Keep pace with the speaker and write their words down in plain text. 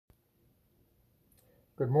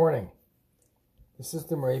Good morning. This is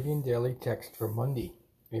the Moravian Daily Text for Monday,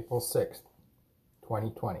 April 6th,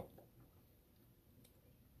 2020.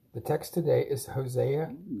 The text today is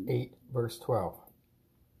Hosea 8, verse 12.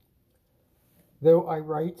 Though I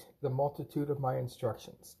write the multitude of my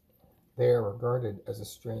instructions, they are regarded as a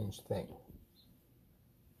strange thing.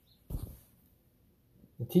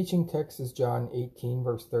 The teaching text is John 18,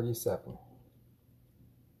 verse 37.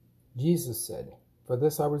 Jesus said, "For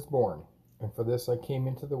this I was born, and for this I came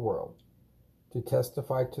into the world, to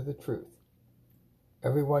testify to the truth.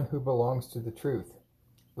 Everyone who belongs to the truth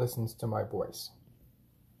listens to my voice."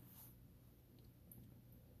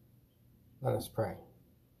 Let us pray.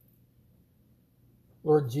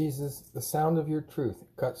 Lord Jesus, the sound of your truth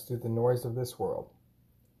cuts through the noise of this world.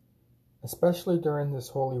 Especially during this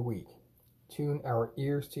Holy Week, tune our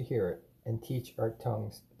ears to hear it and teach our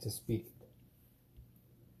tongues to speak it.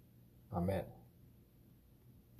 Amen.